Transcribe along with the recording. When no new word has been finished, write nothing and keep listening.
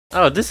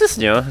Oh, this is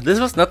new.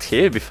 This was not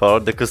here before,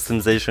 the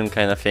customization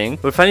kind of thing.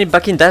 We're finally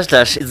back in Dash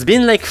Dash. It's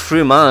been like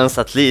 3 months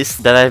at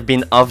least that I've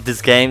been off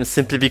this game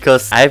simply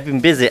because I've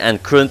been busy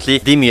and currently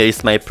Demeo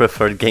is my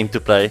preferred game to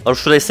play. Or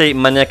should I say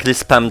maniacally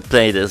spam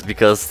play this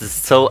because it's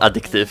so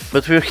addictive.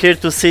 But we're here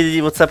to see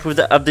what's up with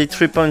the update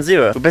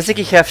 3.0. We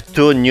basically have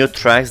 2 new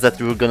tracks that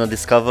we're gonna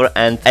discover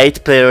and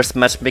 8 players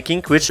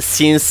matchmaking, which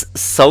seems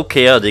so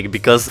chaotic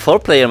because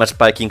 4-player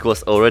matchmaking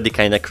was already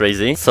kinda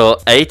crazy.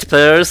 So 8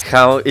 players,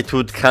 how it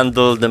would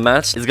handle the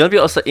match. It's gonna be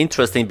also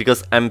interesting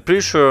because I'm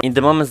pretty sure in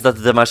the moments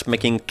that the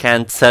matchmaking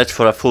can't search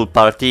for a full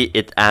party,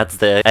 it adds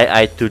the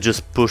AI to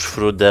just push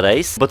through the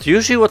race. But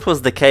usually what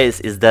was the case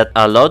is that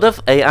a lot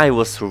of AI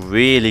was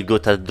really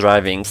good at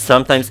driving,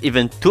 sometimes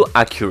even too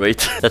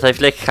accurate, that I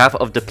feel like half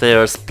of the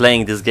players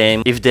playing this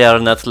game, if they are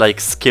not like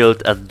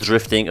skilled at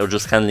drifting or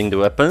just handling the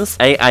weapons,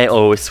 AI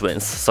always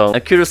wins. So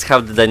I'm curious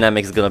how the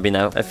dynamics is gonna be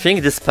now. I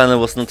think this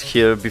panel was not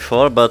here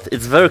before, but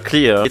it's very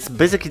clear. It's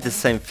basically the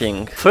same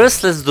thing.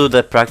 First, let's do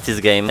the practice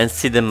game and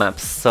see the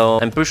maps. So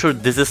I'm pretty sure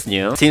this is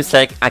new. Seems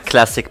like a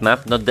classic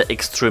map, not the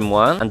extreme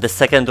one. And the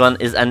second one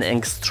is an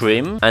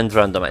extreme and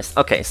randomized.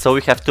 Okay, so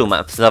we have 2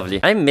 maps. Lovely.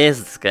 I miss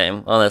this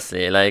game,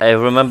 honestly. Like, I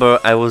remember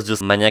I was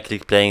just maniacally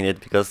playing it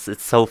because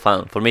it's so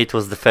fun. For me, it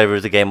was the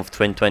favorite game of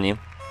 2020.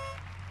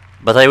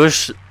 But I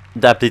wish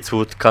the updates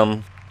would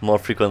come more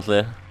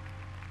frequently.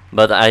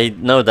 But I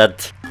know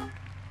that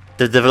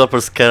the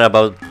developers care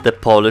about the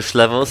polish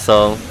level,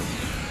 so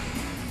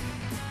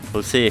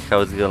we'll see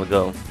how it's gonna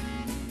go.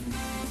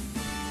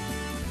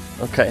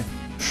 Okay,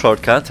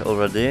 shortcut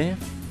already.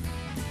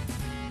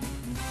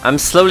 I'm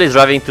slowly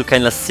driving to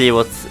kinda see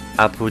what's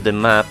up with the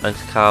map and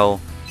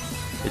how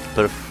it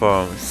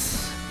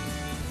performs.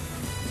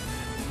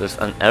 There's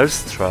an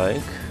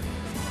airstrike.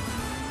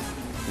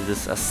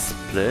 This is a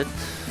split.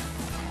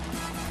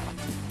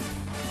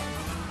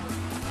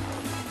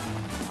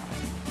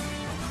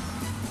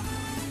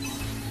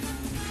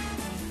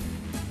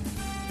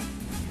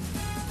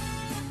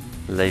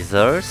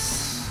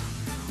 Lasers.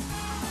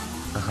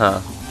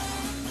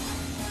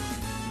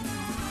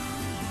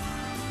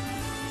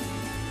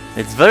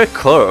 It's very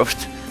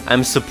curved.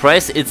 I'm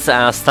surprised it's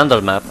a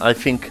standard map. I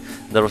think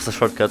there was a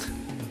shortcut.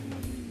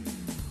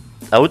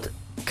 I would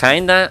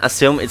kinda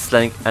assume it's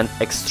like an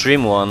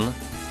extreme one.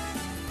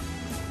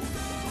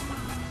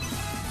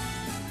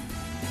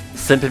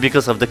 Simply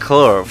because of the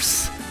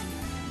curves.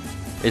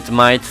 It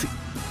might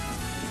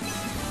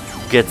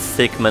get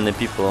sick many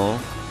people.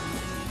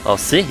 Oh,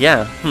 see?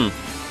 Yeah.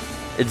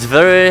 It's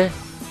very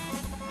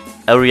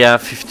Area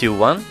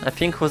 51, I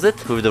think, was it?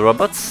 With the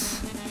robots?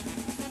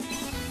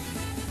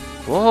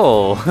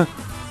 Whoa!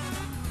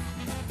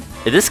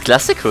 It is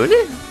classic,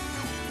 really?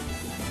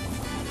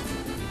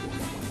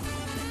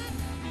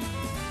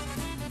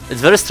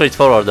 It's very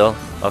straightforward though.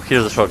 Oh,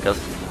 here's the shortcut.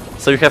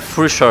 So you have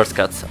 3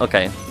 shortcuts,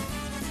 okay.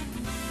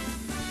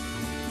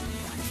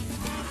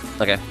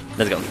 Okay,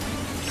 let's go.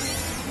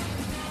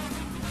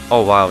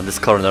 Oh wow, this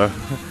corner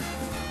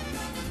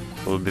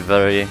will be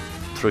very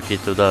tricky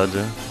to dodge.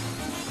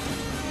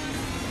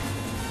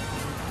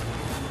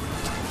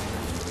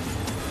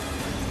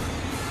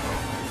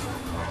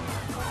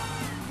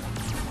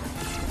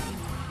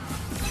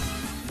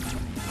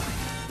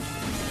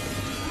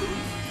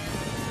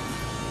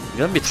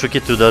 It's gonna be tricky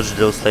to dodge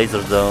those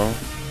lasers though.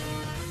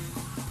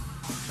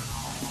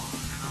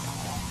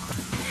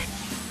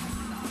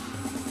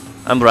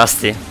 I'm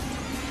rusty.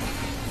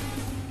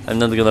 I'm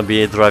not gonna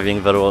be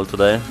driving very well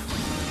today.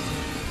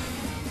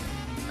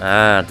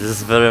 Ah, this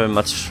is very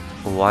much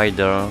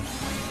wider.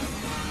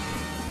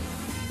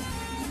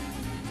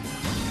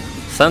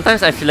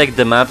 Sometimes I feel like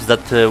the maps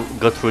that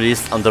got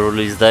released on the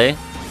release day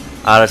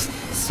are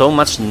so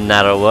much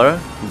narrower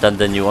than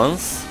the new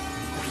ones,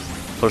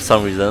 for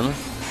some reason.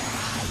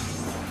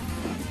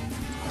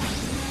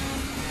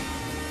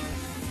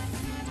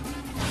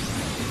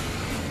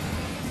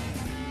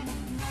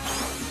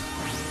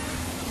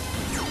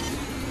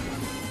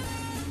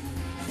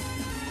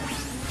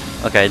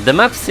 Okay, the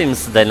map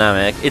seems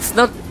dynamic. It's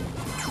not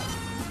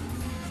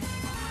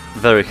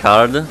very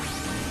hard,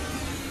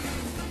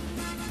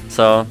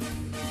 so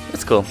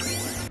it's cool.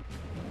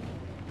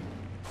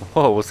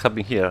 Whoa, what's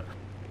happening here?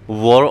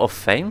 War of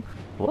Fame?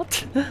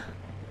 What?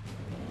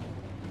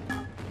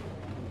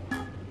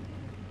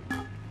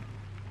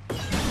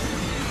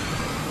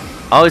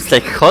 Oh, it's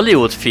like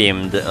Hollywood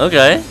themed.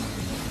 Okay.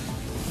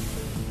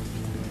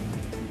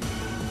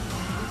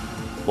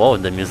 Whoa,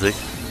 the music.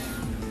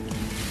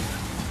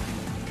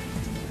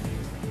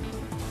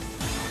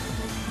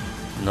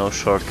 No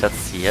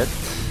shortcuts yet.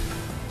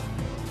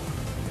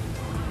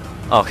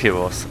 Oh, here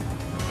was.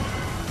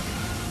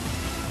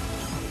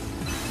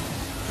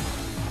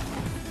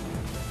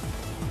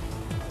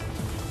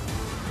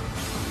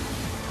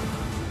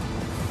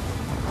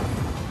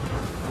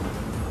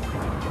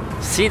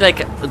 See, like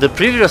the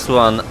previous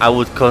one I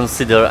would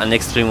consider an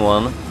extreme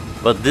one,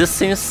 but this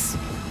seems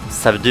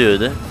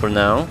subdued for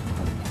now.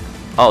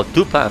 Oh,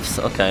 2 paths,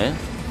 okay.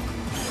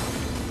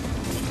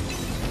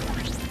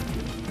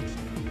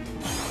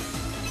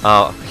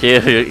 Oh,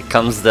 here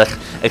comes the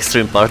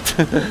extreme part.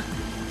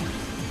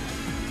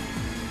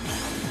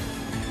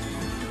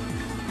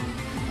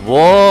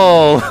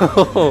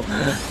 Whoa!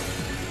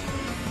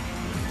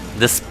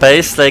 The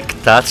space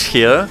like touch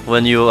here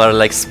when you are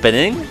like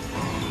spinning.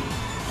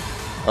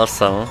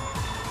 Awesome.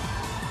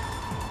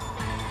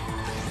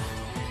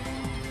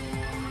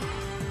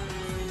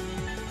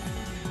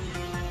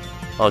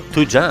 Oh,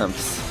 2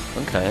 jumps.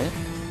 Okay.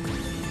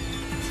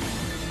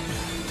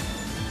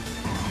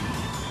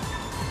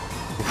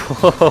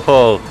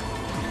 Whoa!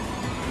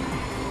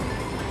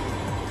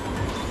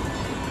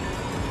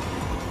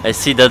 I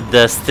see that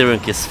the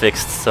steering is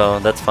fixed, so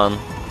that's fun.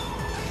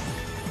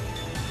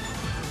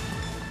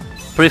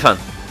 Pretty fun.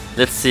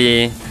 Let's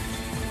see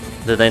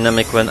the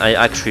dynamic when I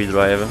actually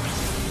drive.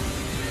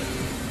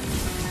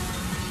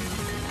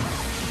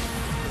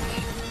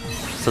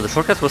 So the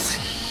shortcut was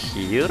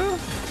here?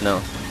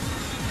 No.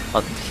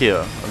 Out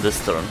here, on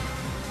this turn.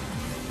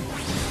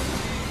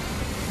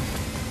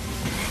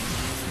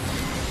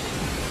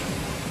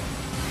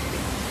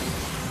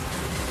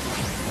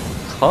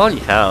 Holy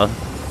hell.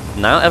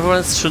 Now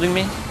everyone's shooting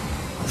me?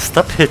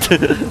 Stop it.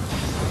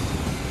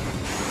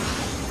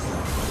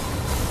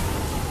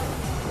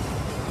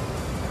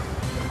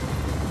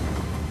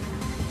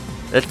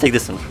 Let's take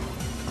this one.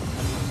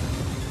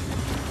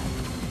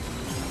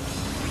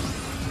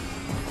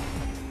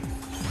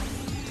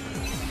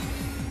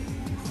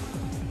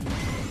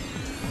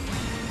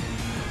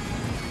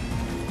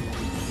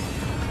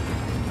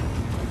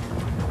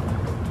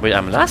 Wait,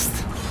 I'm last?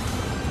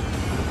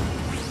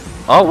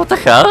 Oh, what the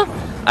hell?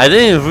 I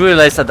didn't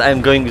realize that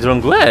I'm going the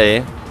wrong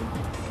way.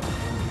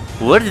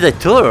 Where did I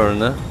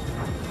turn?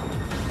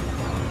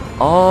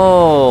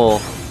 Oh,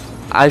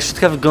 I should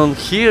have gone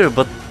here,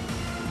 but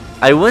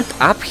I went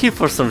up here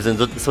for some reason,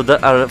 so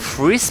there are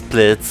 3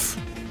 splits.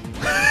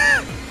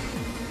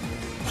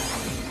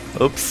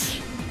 Oops.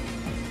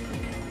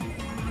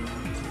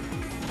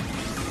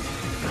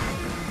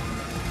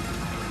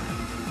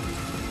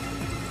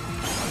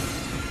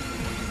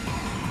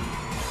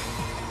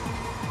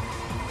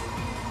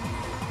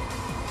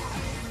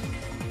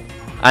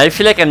 I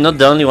feel like I'm not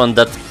the only one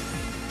that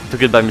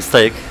took it by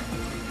mistake.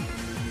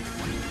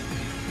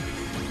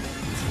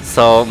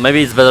 So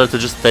maybe it's better to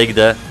just take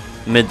the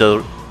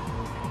middle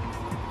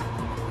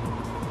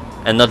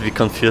and not be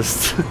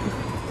confused.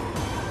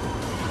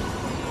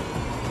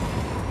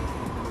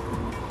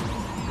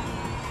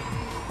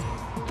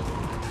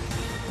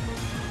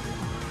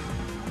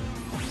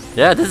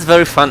 Yeah, this is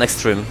very fun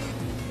extreme.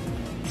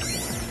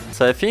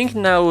 So I think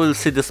now we'll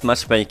see this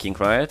matchmaking,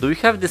 right? Do we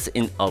have this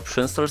in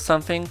options or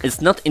something? It's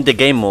not in the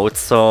game mode,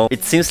 so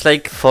it seems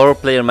like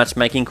 4-player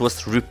matchmaking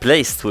was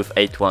replaced with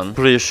 8-1.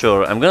 Pretty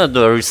sure. I'm gonna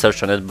do a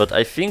research on it, but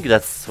I think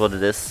that's what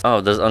it is. Oh,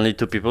 there's only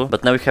 2 people.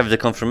 But now we have the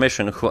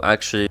confirmation who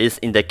actually is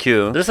in the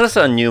queue. There's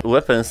also a new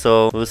weapon,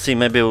 so we'll see.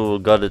 Maybe we'll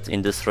got it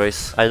in this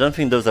race. I don't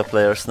think those are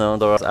players, no,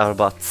 those are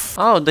bots.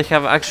 Oh, they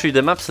have actually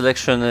the map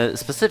selection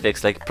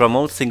specifics, like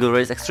promote single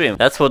race extreme.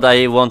 That's what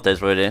I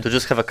wanted, really. To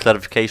just have a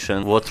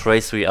clarification what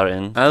race we are in.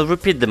 I'll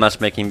repeat the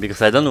matchmaking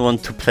because I don't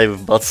want to play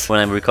with bots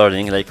when I'm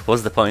recording, like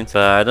what's the point?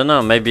 But I don't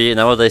know, maybe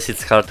nowadays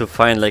it's hard to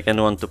find like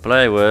anyone to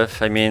play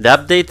with. I mean, the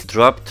update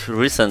dropped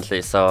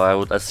recently, so I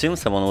would assume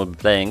someone will be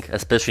playing,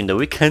 especially in the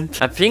weekend.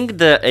 I think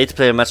the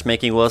 8-player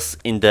matchmaking was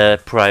in the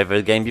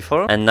private game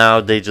before, and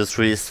now they just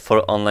released for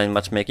online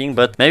matchmaking,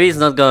 but maybe it's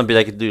not gonna be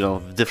like, you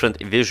know, different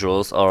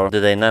visuals or the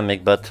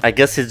dynamic, but I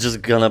guess it's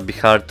just gonna be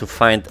hard to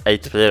find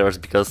 8 players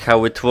because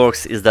how it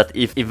works is that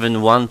if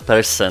even one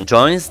person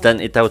joins,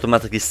 then it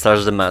automatically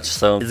starts the match,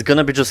 so it's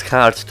gonna be just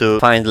hard to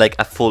find like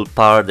a full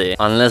party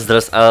unless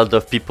there's a lot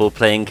of people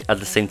playing at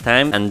the same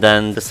time, and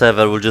then the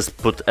server will just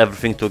put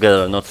everything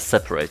together, not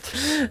separate.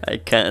 I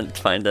can't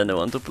find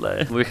anyone to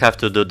play. We have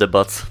to do the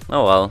bots.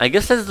 Oh well. I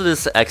guess let's do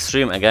this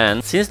extreme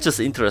again. Seems just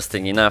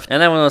interesting enough,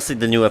 and I wanna see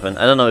the new weapon.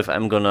 I don't know if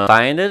I'm gonna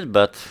find it,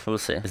 but we'll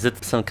see. Is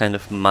it some kind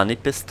of money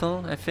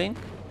pistol, I think?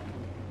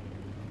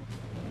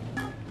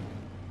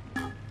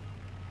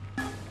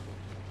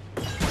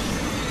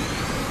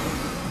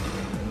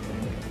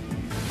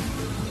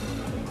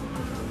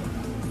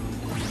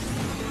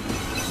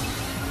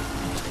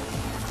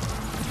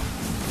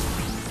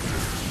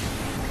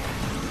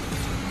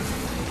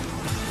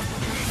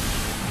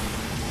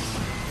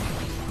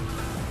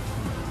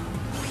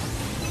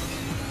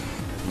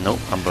 No,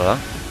 umbrella.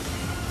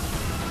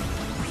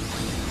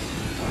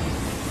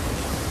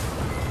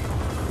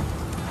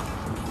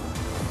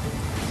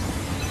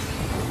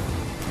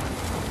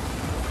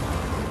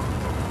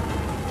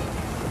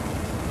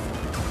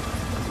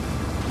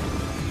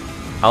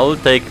 I will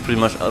take pretty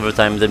much every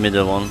time the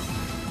middle one.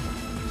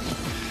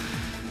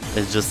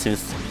 It just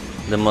seems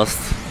the most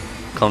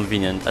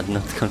convenient and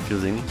not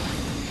confusing.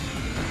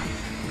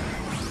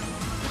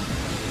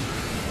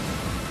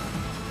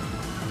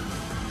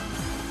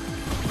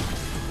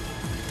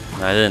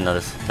 I didn't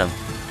notice them.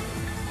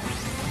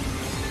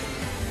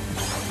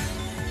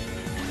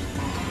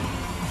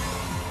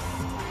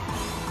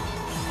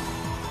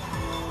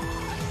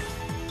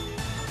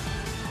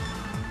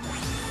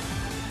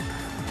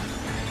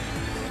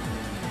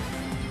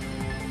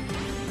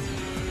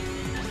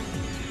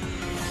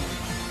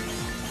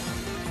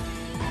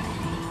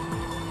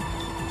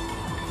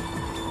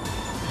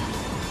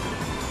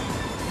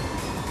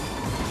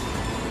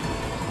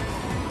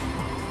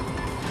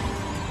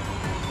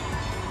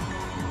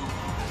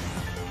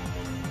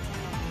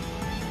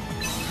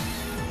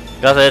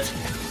 Got it.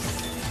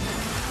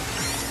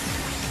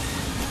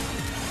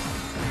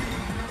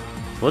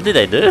 What did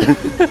I do?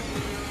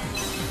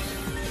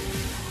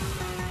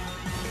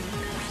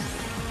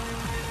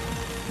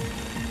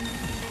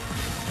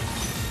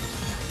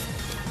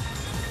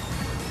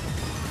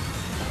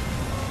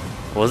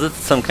 Was it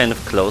some kind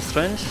of close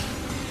range?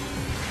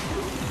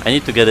 I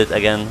need to get it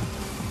again.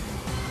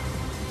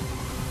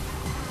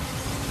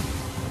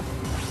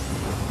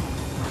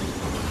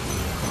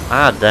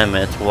 Ah, damn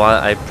it,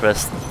 while I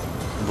pressed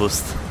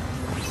boost.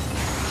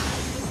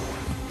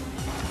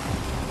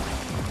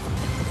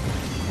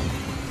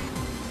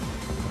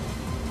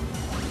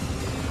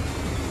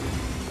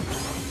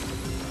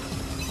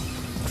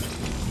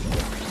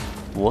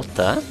 What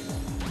the?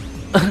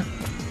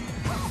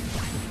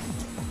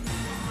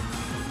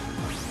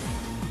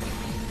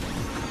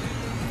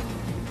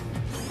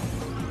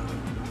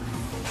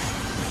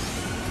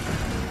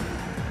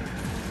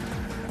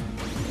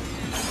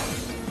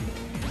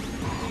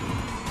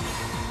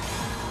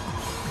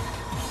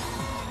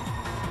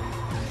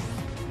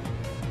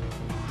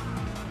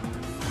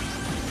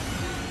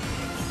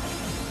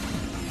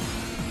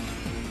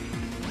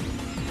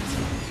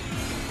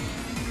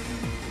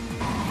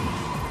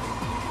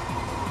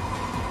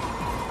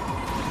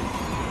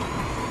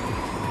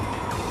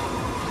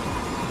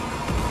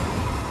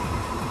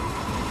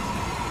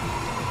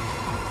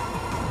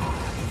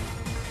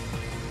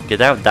 Get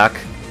out, duck.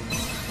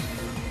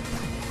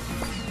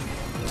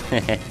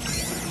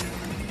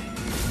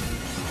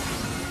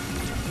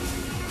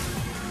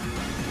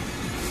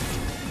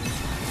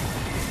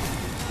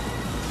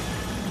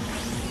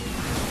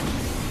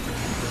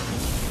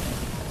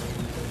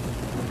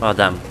 Oh,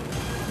 damn.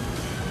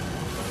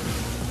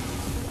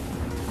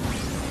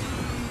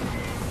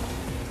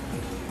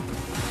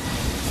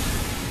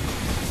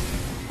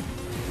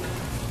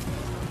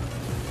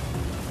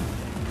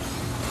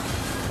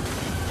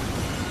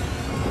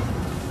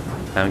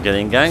 I'm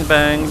getting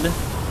gangbanged.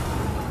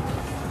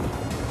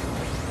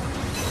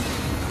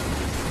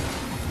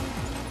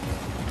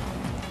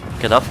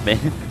 Get off me.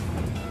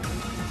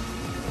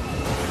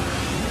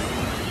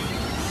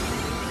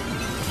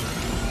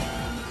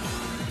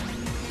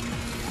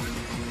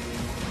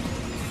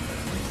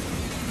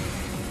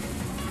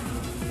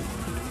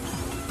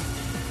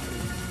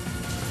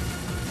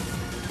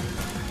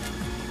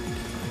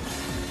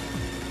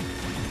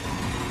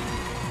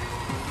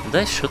 Did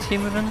I shoot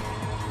him even?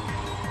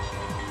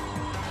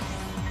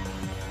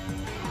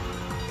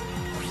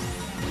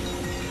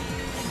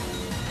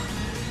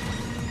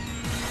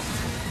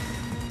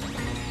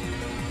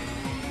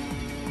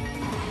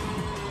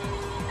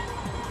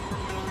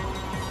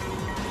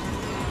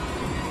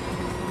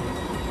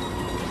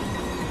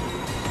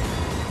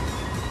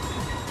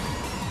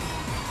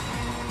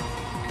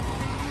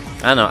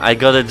 I know, I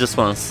got it just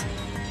once.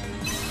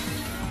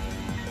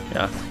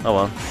 Yeah, oh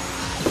well.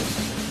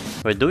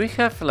 Wait, do we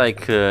have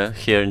like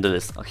here in the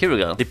list? Oh, here we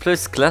go.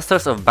 Deploys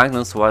clusters of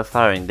banknotes while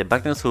firing. The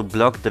banknotes will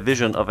block the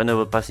vision of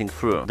anyone passing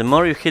through. The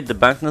more you hit the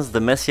banknotes, the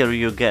messier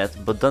you get.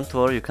 But don't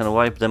worry, you can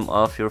wipe them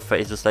off your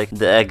face just like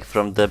the egg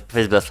from the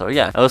face blaster.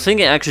 Yeah, I was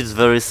thinking actually it's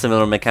very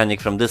similar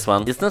mechanic from this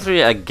one. It's not really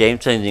a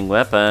game-changing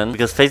weapon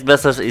because face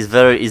blasters is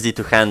very easy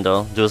to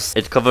handle. Just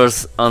it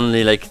covers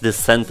only like the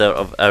center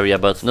of area,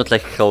 but not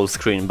like whole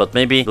screen. But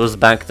maybe those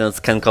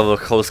banknotes can cover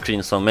whole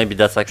screen, so maybe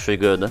that's actually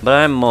good. But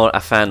I'm more a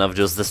fan of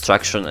just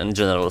destruction and in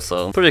general,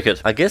 so pretty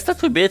good. I guess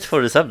that would be it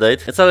for this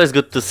update. It's always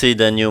good to see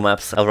the new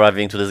maps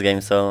arriving to this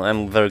game, so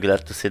I'm very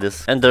glad to see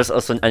this. And there's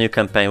also a new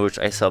campaign which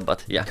I saw,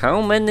 but yeah.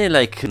 How many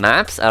like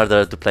maps are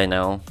there to play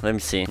now? Let me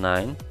see.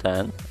 9,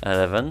 10,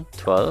 11,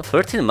 12,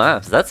 13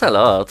 maps. That's a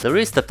lot. They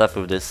really stepped up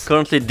with this.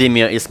 Currently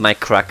Demeo is my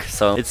crack,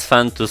 so it's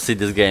fun to see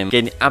this game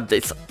getting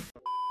updates